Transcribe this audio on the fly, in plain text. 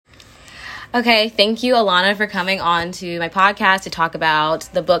Okay, thank you, Alanna, for coming on to my podcast to talk about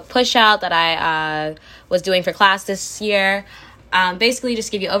the book Push Out that I was doing for class this year. Basically,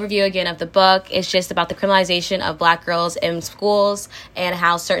 just give you an overview again of the book. It's just about the criminalization of Black girls in schools and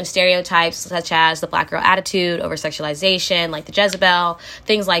how certain stereotypes, such as the Black girl attitude, over-sexualization, like the Jezebel,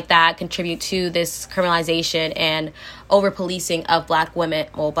 things like that, contribute to this criminalization and over-policing of Black women,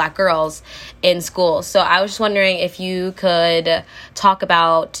 well, Black girls in schools. So I was just wondering if you could talk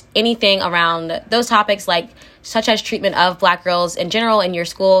about anything around those topics, like such as treatment of Black girls in general in your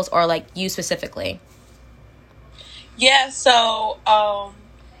schools, or like you specifically. Yeah, so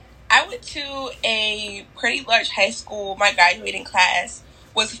I went to a pretty large high school. My graduating class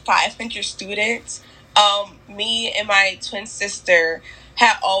was 500 students. Me and my twin sister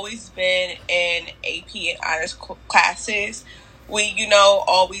had always been in AP and honors classes. We,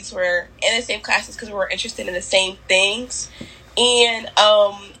 always were in the same classes because we were interested in the same things. And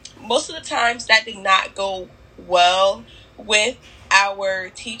most of the times that did not go well with our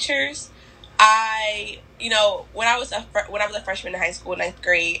teachers. When I was a freshman in high school, 9th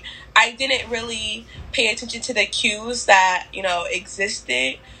grade, I didn't really pay attention to the cues that,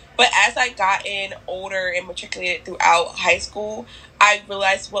 existed. But as I gotten older and matriculated throughout high school, I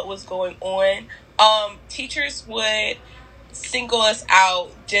realized what was going on. Teachers would single us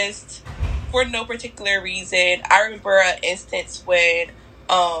out just for no particular reason. I remember an instance when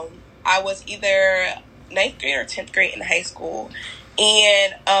I was either 9th grade or 10th grade in high school.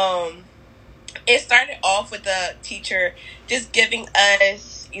 And it started off with the teacher just giving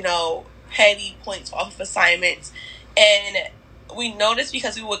us, petty points off of assignments. And we noticed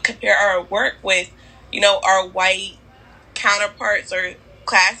because we would compare our work with, our white counterparts or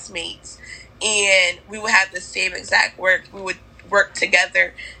classmates. And we would have the same exact work. We would work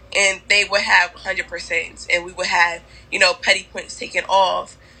together and they would have 100%. And we would have, petty points taken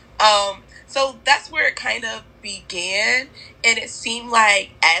off. So that's where it kind of began. And it seemed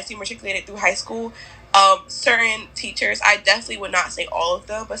like as we matriculated through high school, certain teachers, I definitely would not say all of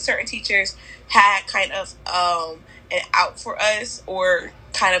them, but certain teachers had kind of an out for us or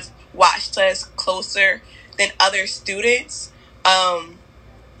kind of watched us closer than other students.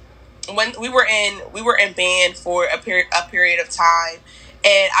 When we were in band for a period of time,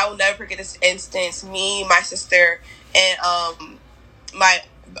 and I will never forget this instance. Me, my sister, and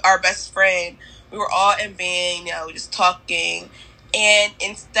our best friend, we were all in band, just talking. And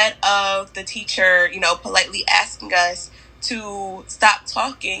instead of the teacher, politely asking us to stop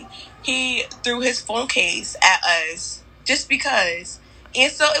talking, he threw his phone case at us just because.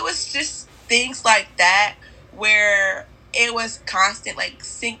 And so it was just things like that where it was constant, like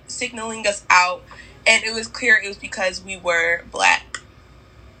signaling us out. And it was clear it was because we were Black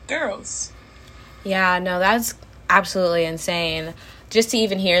girls. Yeah, no, that's absolutely insane. Just to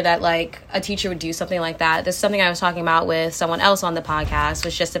even hear that, like, a teacher would do something like that. This is something I was talking about with someone else on the podcast,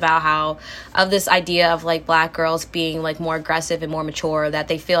 was just about how, of this idea of, like, Black girls being, like, more aggressive and more mature, that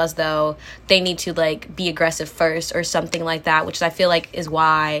they feel as though they need to, like, be aggressive first or something like that, which I feel like is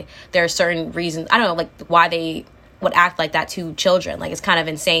why there are certain reasons, I don't know, like, why they would act like that to children. Like, it's kind of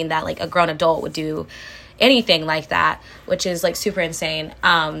insane that, like, a grown adult would do anything like that, which is like super insane.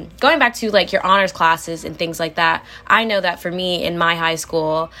 Going back to like your honors classes and things like that, I know that for me in my high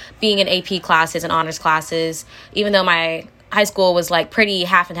school, being in AP classes and honors classes, even though my high school was like pretty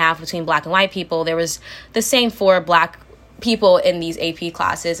half and half between Black and white people, there was the same for Black people in these AP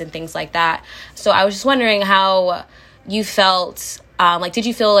classes and things like that. So I was just wondering how you felt, like, did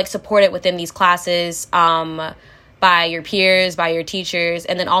you feel like supported within these classes, by your peers, by your teachers,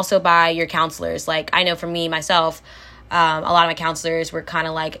 and then also by your counselors? Like, I know for me, myself, a lot of my counselors were kind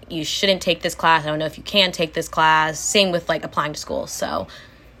of like, you shouldn't take this class. I don't know if you can take this class. Same with, like, applying to school. So,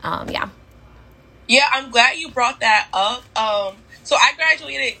 yeah. Yeah, I'm glad you brought that up. So I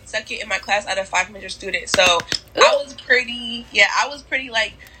graduated second in my class out of 500 students. So Ooh. I was pretty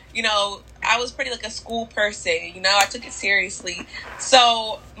like, I was pretty like a school person. I took it seriously.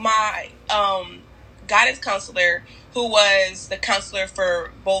 So my guidance counselor, who was the counselor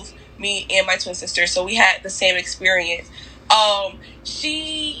for both me and my twin sister, so we had the same experience.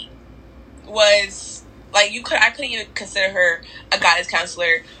 She was like, I couldn't even consider her a guidance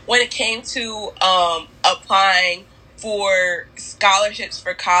counselor when it came to applying for scholarships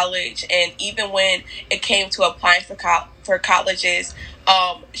for college, and even when it came to applying for colleges,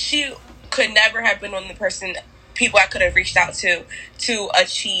 she could never have been one of the people I could have reached out to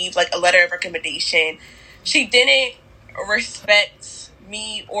achieve like a letter of recommendation. She didn't respect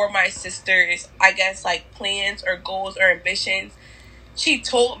me or my sister's, I guess, like plans or goals or ambitions. She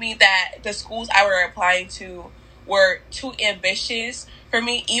told me that the schools I were applying to were too ambitious for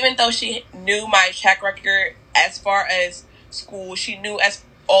me. Even though she knew my track record as far as school, she knew as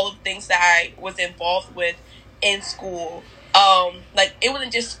all of the things that I was involved with in school. Like, it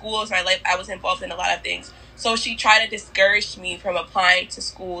wasn't just school, it was my life. I was involved in a lot of things. So she tried to discourage me from applying to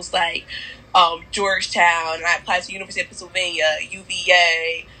schools like Georgetown, and I applied to University of Pennsylvania,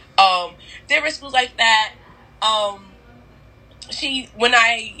 UVA, different schools like that. When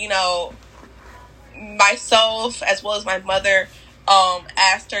I, myself as well as my mother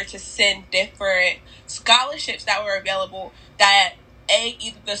asked her to send different scholarships that were available that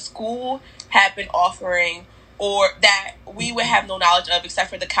either the school had been offering or that we would have no knowledge of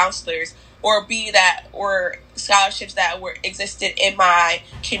except for the counselors, or B, that were scholarships that existed in my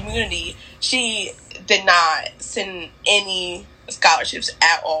community. She did not send any scholarships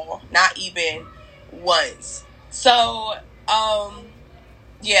at all, not even once. So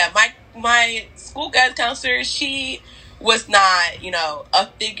my school guidance counselor, she was not, a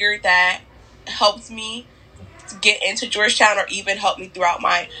figure that helped me get into Georgetown or even helped me throughout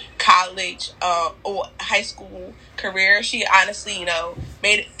my college or high school career. She honestly,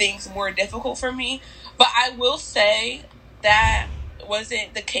 made things more difficult for me. But I will say that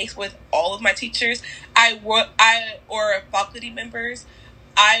wasn't the case with all of my teachers. Or faculty members.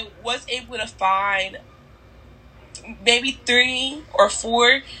 I was able to find maybe 3 or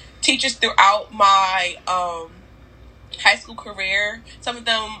 4 teachers throughout my high school career. Some of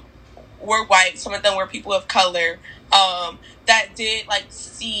them were white, some of them were people of color, that did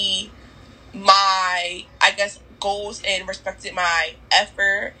see my, I guess, goals and respected my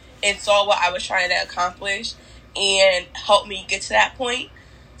effort and saw what I was trying to accomplish and helped me get to that point.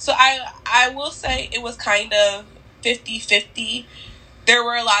 So I will say it was kind of 50-50. There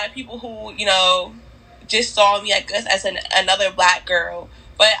were a lot of people who, just saw me, I guess, as another black girl.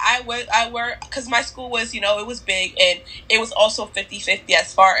 But I work, because my school was, it was big, and it was also 50-50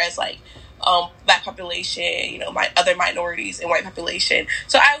 as far as, black population, my other minorities and white population.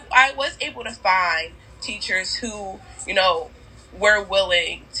 So I was able to find teachers who, were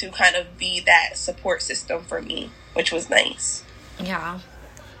willing to kind of be that support system for me, which was nice. Yeah.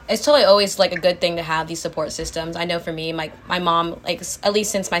 It's totally always a good thing to have these support systems. I know for me, my mom, at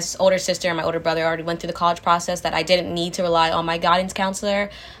least since my older sister and my older brother already went through the college process, that I didn't need to rely on my guidance counselor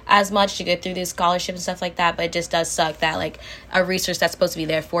as much to get through these scholarships and stuff like that. But it just does suck that a resource that's supposed to be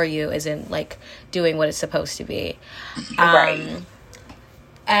there for you isn't doing what it's supposed to be. Right.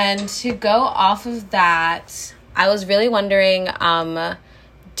 And to go off of that, I was really wondering,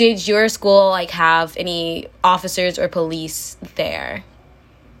 did your school have any officers or police there?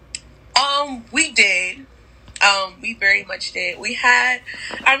 We did. We very much did. We had,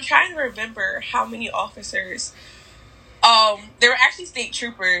 I'm trying to remember how many officers. There were actually state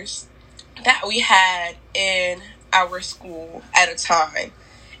troopers that we had in our school at a time.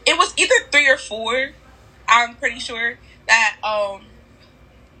 It was either 3 or 4, I'm pretty sure, that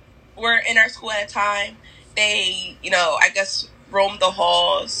were in our school at a time. They, I guess, roamed the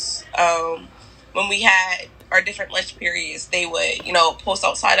halls. When we had our different lunch periods, they would, post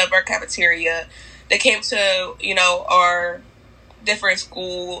outside of our cafeteria. They came to, our different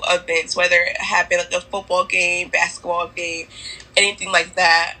school events, whether it had been a football game, basketball game, anything like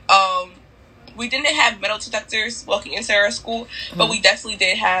that. We didn't have metal detectors walking into our school, but we definitely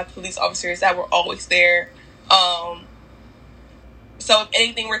did have police officers that were always there. So if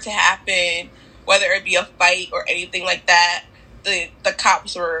anything were to happen, whether it be a fight or anything like that, the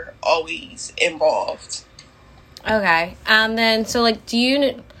cops were always involved. Okay. And then, so, do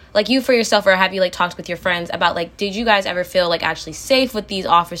you, you for yourself, or have you, talked with your friends about, did you guys ever feel, actually safe with these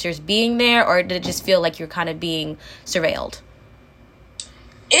officers being there, or did it just feel like you're kind of being surveilled?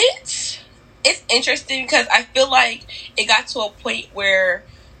 It's interesting, because I feel like it got to a point where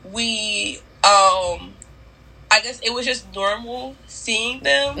we, I guess it was just normal seeing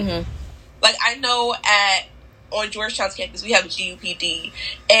them. Mm-hmm. I know on Georgetown's campus, we have a GUPD,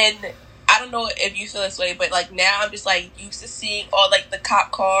 and I don't know if you feel this way, but now I'm just used to seeing all the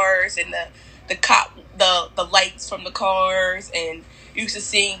cop cars and the lights from the cars, and used to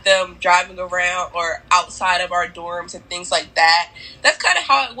seeing them driving around or outside of our dorms and things like that. That's kind of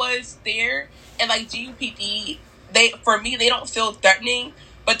how it was there. And GUPD, for me, they don't feel threatening,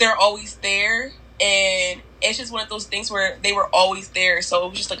 but they're always there, and it's just one of those things where they were always there. So it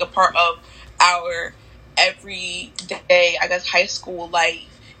was just a part of our everyday, I guess, high school life.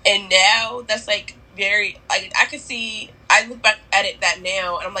 And now that's very, I could see, I look back at it that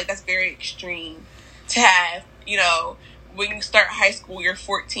now, and I'm that's very extreme to have, when you start high school, you're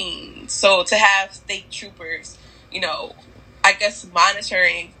 14. So to have state troopers, I guess,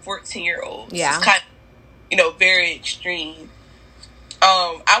 monitoring 14-year-olds. Yeah. Is kind of very extreme.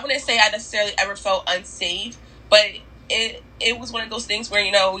 I wouldn't say I necessarily ever felt unsafe, but it was one of those things where,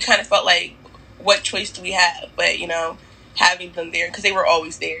 we kind of felt like, what choice do we have? But, having them there, because they were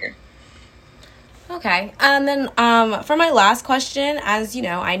always there. Okay. And then for my last question, as you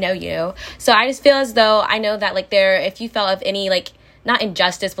know, I know you. So I just feel as though I know that, like, if you felt of any, like, not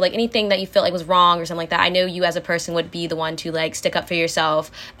injustice, but, like, anything that you felt like was wrong or something like that, I know you as a person would be the one to, like, stick up for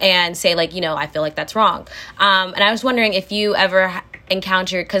yourself and say, like, I feel like that's wrong. And I was wondering if you ever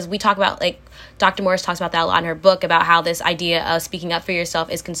encountered, because we talk about, like, Dr. Morris talks about that a lot in her book, about how this idea of speaking up for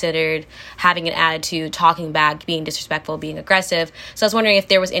yourself is considered having an attitude, talking back, being disrespectful, being aggressive. So I was wondering if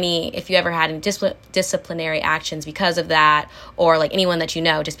you ever had any disciplinary actions because of that, or, like, anyone that you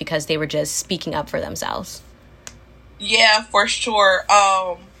know just because they were just speaking up for themselves. Yeah, for sure.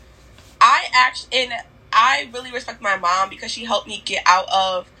 I really respect my mom because she helped me get out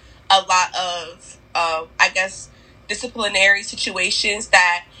of a lot of, I guess, disciplinary situations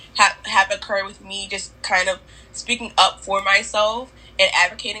that have occurred with me, just kind of speaking up for myself and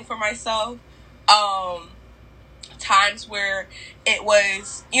advocating for myself. Times where it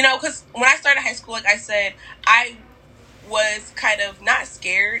was, because when I started high school, like I said, I was kind of not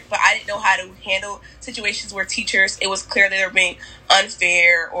scared, but I didn't know how to handle situations where it was clear that they were being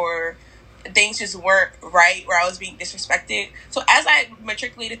unfair or things just weren't right, where I was being disrespected. So as I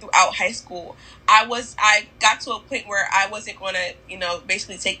matriculated throughout high school, I got to a point where I wasn't going to,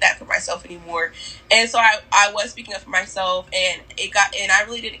 basically take that for myself anymore. And so I was speaking up for myself, and I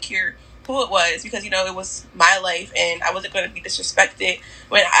really didn't care who it was, because, it was my life and I wasn't going to be disrespected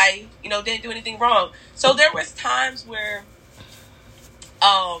when I, didn't do anything wrong. So there was times where,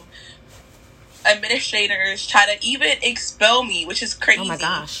 administrators try to even expel me, which is crazy. Oh my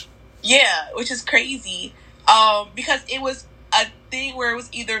gosh. Yeah, which is crazy. Because it was a thing where it was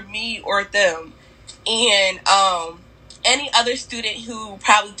either me or them. And any other student who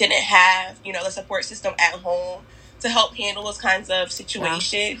probably didn't have, the support system at home to help handle those kinds of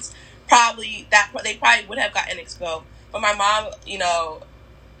situations, they probably would have gotten expelled. But my mom,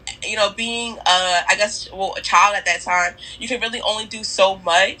 being I guess, a child at that time, you can really only do so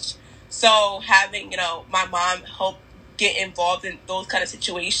much. So having, my mom help get involved in those kind of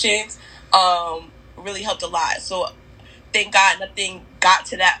situations really helped a lot. So thank God nothing got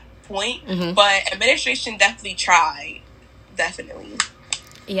to that point. Mm-hmm. But administration definitely tried. Definitely.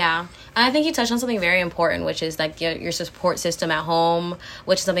 Yeah. And I think you touched on something very important, which is, like, your support system at home,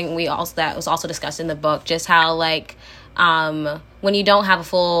 which is something that was also discussed in the book, just how, like, when you don't have a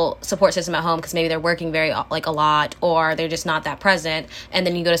full support system at home because maybe they're working a lot, or they're just not that present, and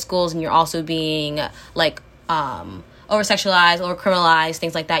then you go to schools and you're also being, like, over-sexualized or criminalized,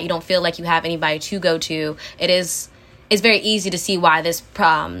 things like that, you don't feel like you have anybody to go to. It's very easy to see why this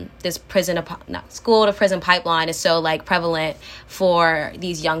school to prison pipeline is so, like, prevalent for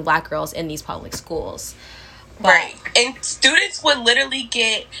these young Black girls in these public schools. Right. And students would literally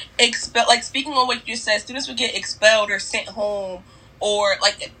get expelled. Like, speaking on what you said, students would get expelled or sent home or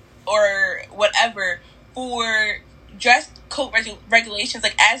whatever for dress code regulations.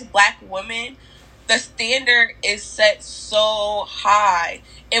 Like, as Black women, the standard is set so high.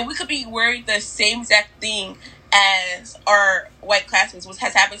 And we could be wearing the same exact thing as our white classmates, which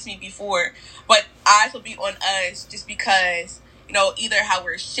has happened to me before. But eyes will be on us just because, either how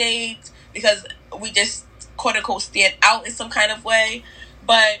we're shaped, because we just, quote unquote, stand out in some kind of way.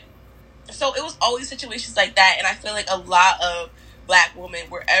 But so it was always situations like that. And I feel like a lot of Black women,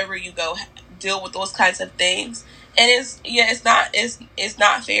 wherever you go, deal with those kinds of things. And it's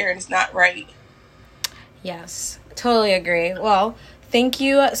not fair and it's not right. Yes, totally agree. Well, thank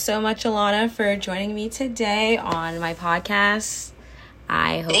you so much, Alanna, for joining me today on my podcast.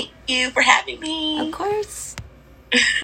 Thank you for having me. Of course.